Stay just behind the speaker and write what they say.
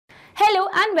Hello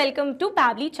and welcome to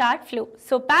Pabbly Chatflow.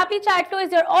 So Pabbly Chatflow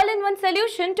is your all-in-one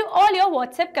solution to all your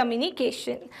WhatsApp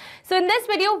communication. So in this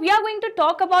video, we are going to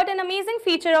talk about an amazing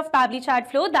feature of Pabbly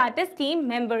Chatflow, that is team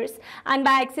members. And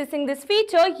by accessing this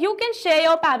feature, you can share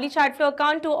your Pabbly Chatflow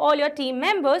account to all your team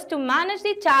members to manage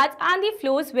the chats and the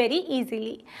flows very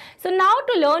easily. So now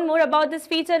to learn more about this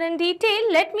feature in detail,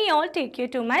 let me all take you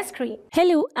to my screen.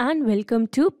 Hello and welcome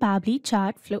to Pabbly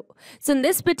Chatflow. So in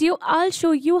this video, I'll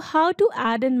show you how to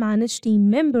add and manage team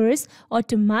members,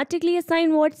 automatically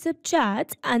assign WhatsApp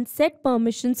chats and set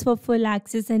permissions for full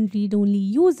access and read-only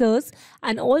users,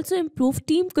 and also improve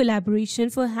team collaboration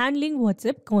for handling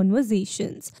WhatsApp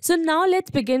conversations. So now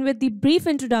let's begin with the brief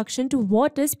introduction to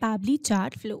what is Pabbly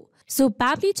Chatflow. So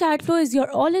Pabbly Chatflow is your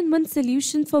all-in-one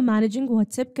solution for managing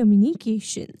WhatsApp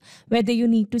communication. Whether you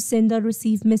need to send or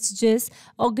receive messages,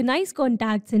 organize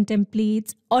contacts and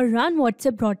templates, or run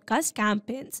WhatsApp broadcast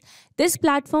campaigns, this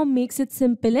platform makes it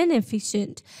simple and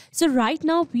efficient. So right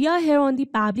now we are here on the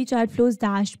Pabbly Chatflow's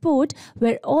dashboard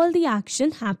where all the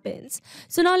action happens.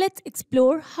 So now let's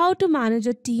explore how to manage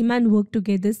a team and work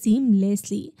together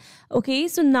seamlessly. Okay,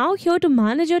 so now here to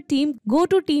manage your team, go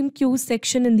to Team Queues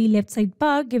section in the left side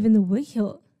bar given over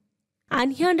here.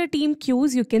 And here under team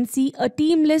queues, you can see a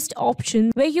team list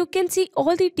option where you can see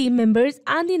all the team members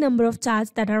and the number of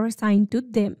chats that are assigned to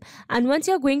them. And once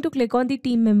you're going to click on the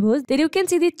team members, then you can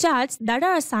see the chats that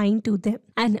are assigned to them.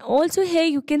 And also here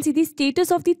you can see the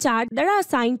status of the chat that are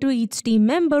assigned to each team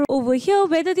member over here,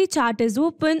 whether the chat is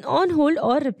open, on hold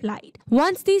or replied.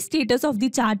 Once the status of the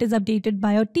chat is updated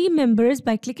by your team members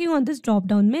by clicking on this drop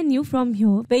down menu from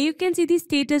here, where you can see the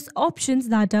status options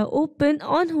that are open,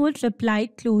 on hold,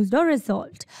 replied, closed or resolved.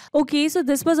 Okay, so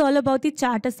this was all about the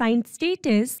chat assigned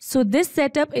status. So this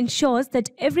setup ensures that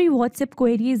every WhatsApp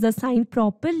query is assigned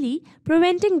properly,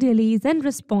 preventing delays and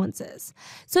responses.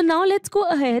 So now let's go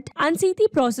ahead and see the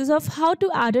process of how to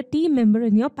add a team member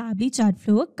in your Pabbly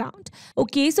Chatflow account.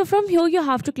 Okay, so from here you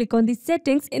have to click on the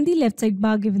settings in the left side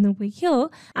bar given over here,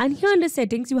 and here under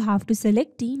settings you have to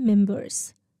select team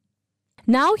members.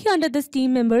 Now here under this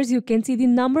team members, you can see the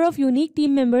number of unique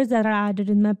team members that are added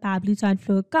in my Pabbly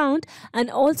Chatflow account and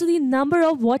also the number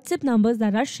of WhatsApp numbers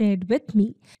that are shared with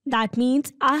me. That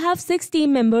means I have 6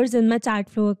 team members in my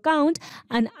Chatflow account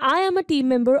and I am a team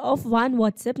member of 1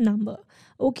 WhatsApp number.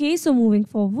 Okay, so moving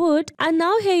forward, and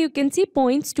now here you can see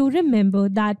points to remember.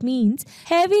 That means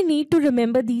here we need to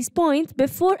remember these points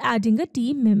before adding a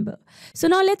team member. So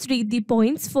now let's read the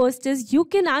points. First is you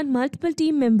can add multiple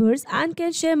team members and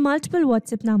can share multiple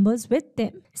WhatsApp numbers with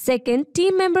them. Second,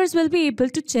 team members will be able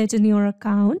to chat in your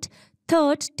account.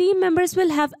 Third, team members will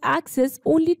have access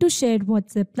only to shared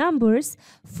WhatsApp numbers.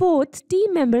 Fourth,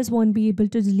 team members won't be able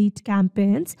to delete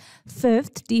campaigns.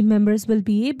 Fifth, team members will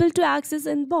be able to access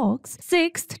inbox.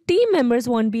 Sixth, team members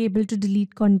won't be able to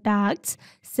delete contacts.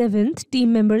 Seventh,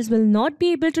 team members will not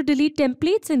be able to delete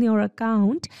templates in your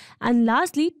account. And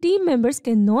lastly, team members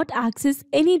cannot access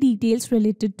any details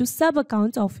related to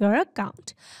sub-accounts of your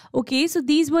account. Okay, so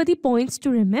these were the points to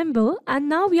remember, and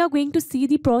now we are going to see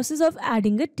the process of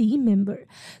adding a team member.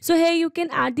 So here you can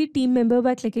add the team member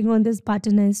by clicking on this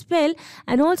button as well,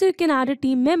 and also you can add a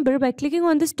team member by clicking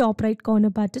on this top right corner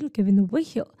button given over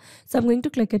here. So I'm going to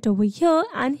click it over here,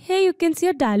 and here you can see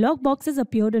a dialog box has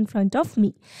appeared in front of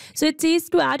me. So it says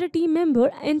to add a team member,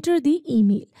 enter the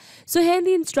email. So here in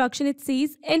the instruction it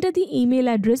says enter the email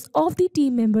address of the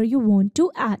team member you want to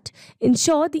add.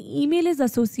 Ensure the email is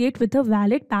associated with a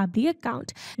valid Pabbly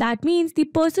account. That means the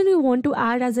person you want to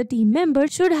add as a team member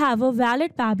should have a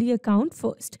valid Pabbly account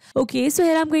first. Okay, so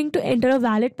here I'm going to enter a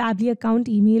valid Pabbly account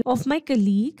email of my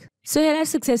colleague. So here I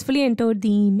successfully entered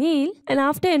the email, and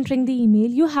after entering the email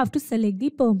you have to select the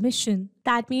permission.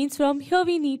 That means from here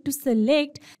we need to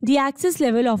select the access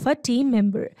level of a team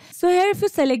member. So here if you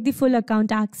select the full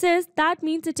account access, that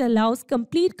means it allows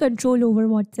complete control over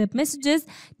WhatsApp messages,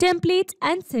 templates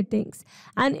and settings.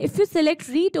 And if you select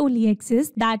read only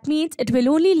access, that means it will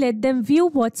only let them view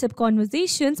WhatsApp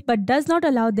conversations but does not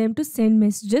allow them to send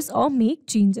messages or make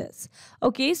changes.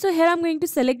 Okay, so here I'm going to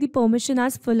select the permission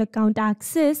as full account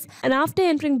access, and after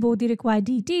entering both the required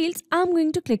details, I'm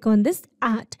going to click on this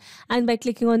add. And by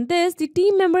clicking on this, the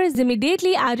team member is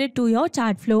immediately added to your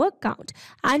Chatflow account.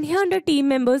 And here under team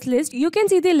members list, you can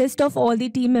see the list of all the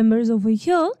team members over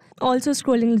here. Also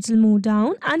scrolling a little more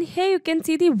down, and here you can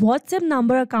see the WhatsApp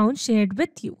number account shared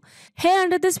with you. Here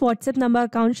under this WhatsApp number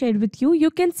account shared with you, you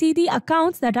can see the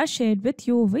accounts that are shared with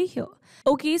you over here.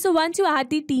 Okay, so once you add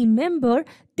the team member,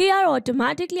 they are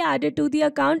automatically added to the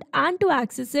account, and to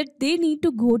access it, they need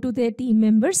to go to their team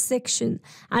members section.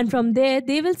 And from there,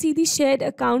 they will see the shared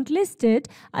account listed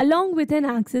along with an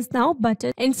access now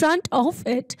button in front of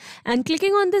it. And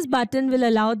clicking on this button will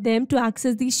allow them to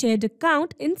access the shared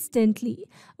account instantly.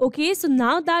 Okay, so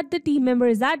now that the team member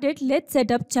is added, let's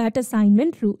set up chat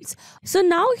assignment rules. So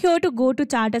now here to go to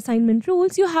chat assignment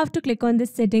rules, you have to click on the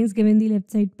settings given the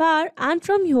left side bar, and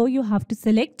from here you have to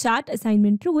select chat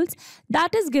assignment rules,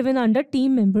 that is given under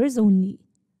team members only.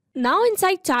 Now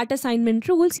inside chat assignment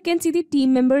rules, you can see the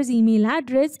team member's email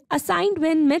address, assigned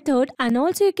when method, and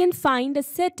also you can find a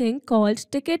setting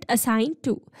called ticket assigned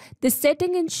to. This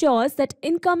setting ensures that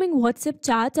incoming WhatsApp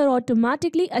chats are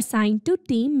automatically assigned to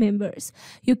team members.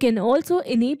 You can also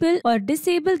enable or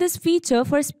disable this feature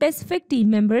for specific team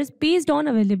members based on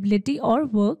availability or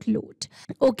workload.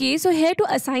 Okay, so here to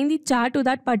assign the chat to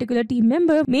that particular team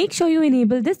member, make sure you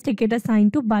enable this ticket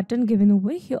assigned to button given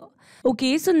over here.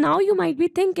 Okay, so now you might be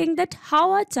thinking that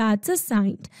how are chats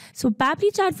assigned? So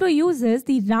Pabbly Chatflow uses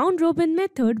the round robin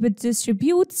method, which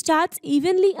distributes chats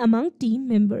evenly among team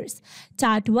members.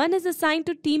 Chat 1 is assigned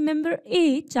to team member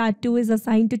A, chat 2 is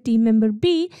assigned to team member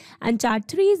B, and chat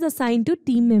 3 is assigned to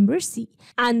team member C.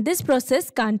 And this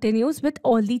process continues with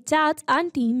all the chats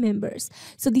and team members.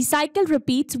 So the cycle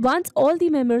repeats once all the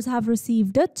members have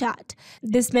received a chat.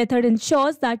 This method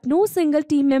ensures that no single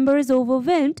team member is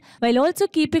overwhelmed while also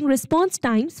keeping response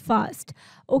times fast.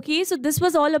 Okay, so this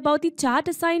was all about the chat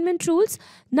assignment rules.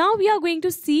 Now we are going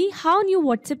to see how new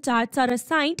WhatsApp chats are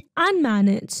assigned and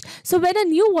managed. So when a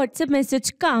new WhatsApp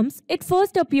message comes, it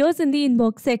first appears in the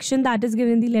inbox section, that is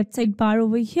given in the left side bar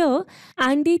over here,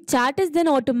 and the chat is then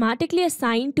automatically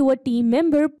assigned to a team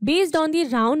member based on the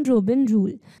round robin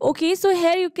rule. Okay, so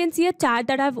here you can see a chat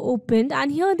that I've opened, and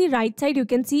here on the right side you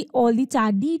can see all the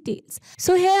chat details.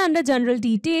 So here under general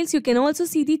details, you can also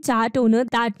see the chat owner.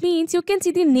 That means you can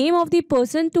see the name of the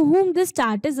person to whom this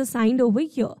chat is assigned over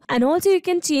here. And also you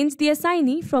can change the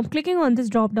assignee from clicking on this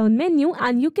drop down menu,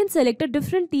 and you can select a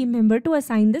different team member to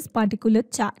assign this particular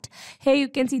chat. Here you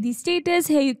can see the status,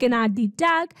 here you can add the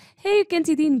tag, here you can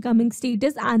see the incoming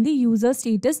status and the user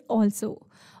status also.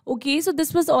 Okay, so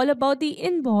this was all about the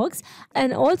inbox,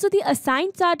 and also the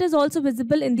assigned chat is also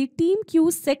visible in the team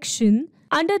queue section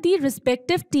under the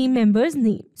respective team member's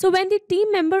name. So when the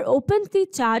team member opens the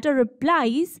chat or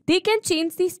replies, they can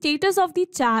change the status of the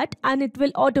chat and it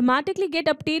will automatically get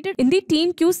updated in the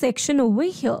team queue section over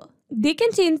here. They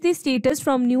can change the status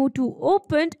from new to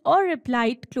opened or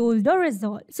replied, closed or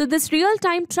resolved. So this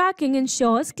real-time tracking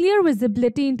ensures clear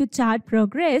visibility into chat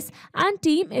progress and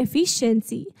team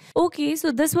efficiency. Okay,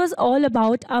 so this was all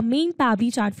about our main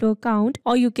Pabbly Chatflow account,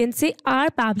 or you can say our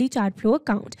Pabbly Chatflow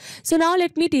account. So now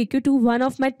let me take you to one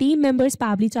of my team members'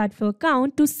 Pabbly Chatflow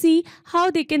account to see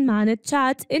how they can manage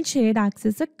chats in shared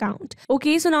access account.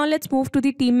 Okay, so now let's move to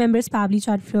the team members' Pabbly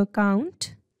Chatflow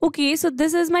account. Okay, so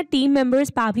this is my team members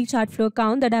Pabbly Chatflow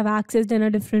account that I've accessed in a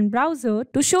different browser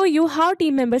to show you how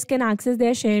team members can access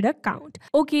their shared account.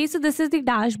 Okay, so this is the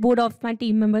dashboard of my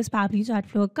team members Pabbly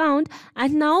Chatflow account,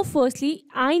 and now firstly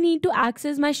I need to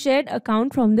access my shared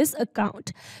account from this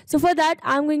account. So for that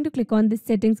I'm going to click on the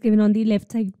settings given on the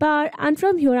left side bar, and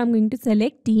from here I'm going to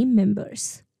select team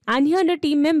members. And here under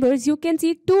team members, you can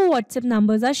see 2 WhatsApp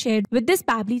numbers are shared with this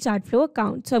Pabbly Chatflow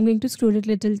account. So I'm going to scroll it a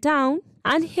little down.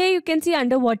 And here you can see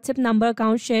under WhatsApp number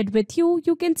account shared with you,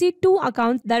 you can see 2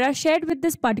 accounts that are shared with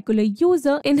this particular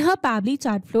user in her Pabbly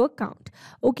Chatflow account.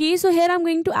 Okay, so here I'm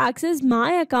going to access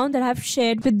my account that I have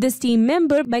shared with this team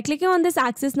member by clicking on this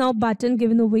access now button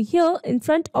given over here in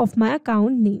front of my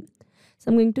account name.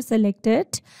 So I'm going to select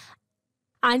it.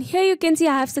 And here you can see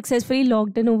I have successfully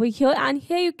logged in over here, and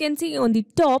here you can see on the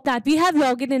top that we have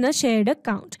logged in a shared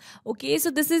account. Okay, so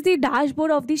this is the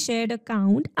dashboard of the shared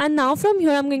account, and now from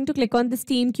here I'm going to click on this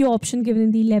team queue option given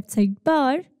in the left side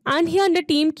bar. And here under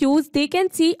team queues, they can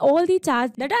see all the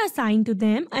chats that are assigned to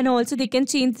them, and also they can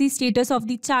change the status of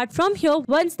the chat from here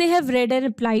once they have read and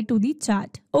replied to the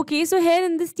chat. Okay, so here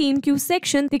in this team queue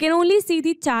section, they can only see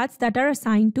the chats that are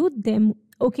assigned to them.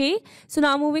 Okay, so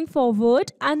now moving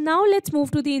forward, and now let's move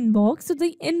to the inbox. So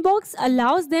the inbox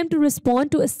allows them to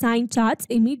respond to assigned chats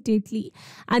immediately,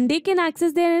 and they can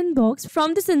access their inbox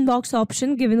from this inbox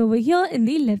option given over here in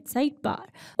the left side bar.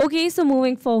 Okay, so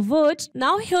moving forward,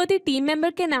 now here the team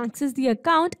member can access the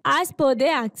account as per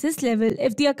their access level.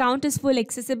 If the account is full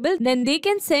accessible, then they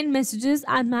can send messages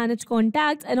and manage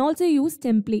contacts and also use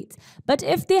templates. But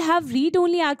if they have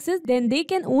read-only access, then they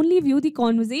can only view the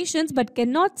conversations but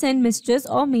cannot send messages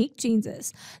or make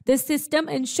changes. This system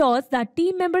ensures that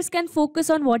team members can focus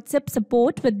on WhatsApp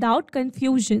support without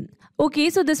confusion. Okay,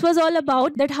 so this was all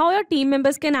about that how your team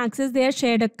members can access their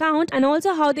shared account and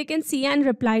also how they can see and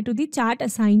reply to the chat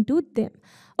assigned to them.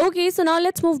 Okay, so now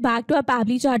let's move back to our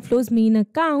Pabbly Chatflow's main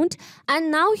account. And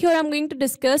now here I'm going to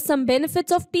discuss some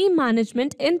benefits of team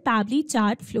management in Pabbly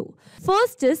Chatflow.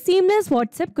 First is seamless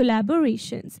WhatsApp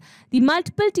collaborations. The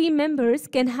multiple team members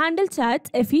can handle chats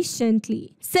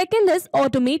efficiently. Second is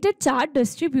automated chat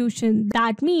distribution.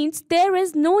 That means there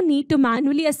is no need to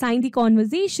manually assign the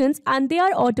conversations and they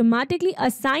are automatically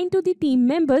assigned to the team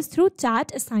members through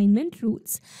chat assignment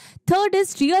rules. Third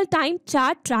is real-time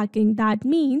chat tracking. That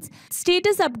means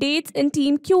status updates in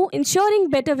team queue, ensuring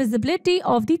better visibility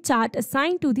of the chat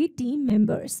assigned to the team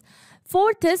members.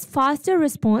 Fourth is faster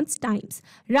response times.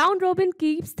 Round robin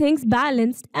keeps things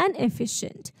balanced and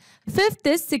efficient. Fifth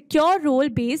is secure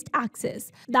role-based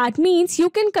access. That means you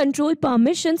can control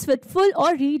permissions with full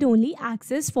or read-only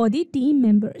access for the team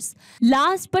members.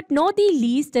 Last but not the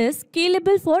least is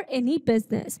scalable for any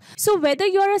business. So whether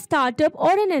you are a startup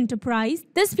or an enterprise,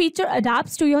 this feature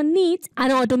adapts to your needs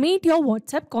and automate your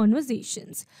WhatsApp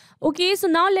conversations. Okay, so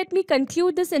now let me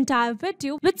conclude this entire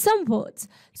video with some words.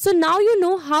 So now you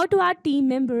know how to add team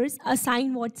members,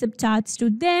 assign WhatsApp chats to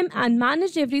them and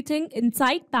manage everything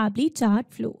inside Pabbly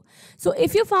Chatflow. So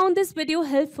if you found this video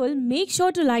helpful, make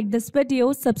sure to like this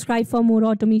video, subscribe for more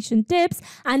automation tips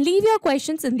and leave your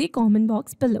questions in the comment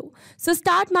box below. So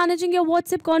start managing your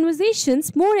WhatsApp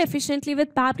conversations more efficiently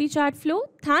with Pabbly Chatflow.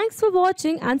 Thanks for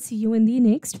watching and see you in the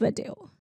next video.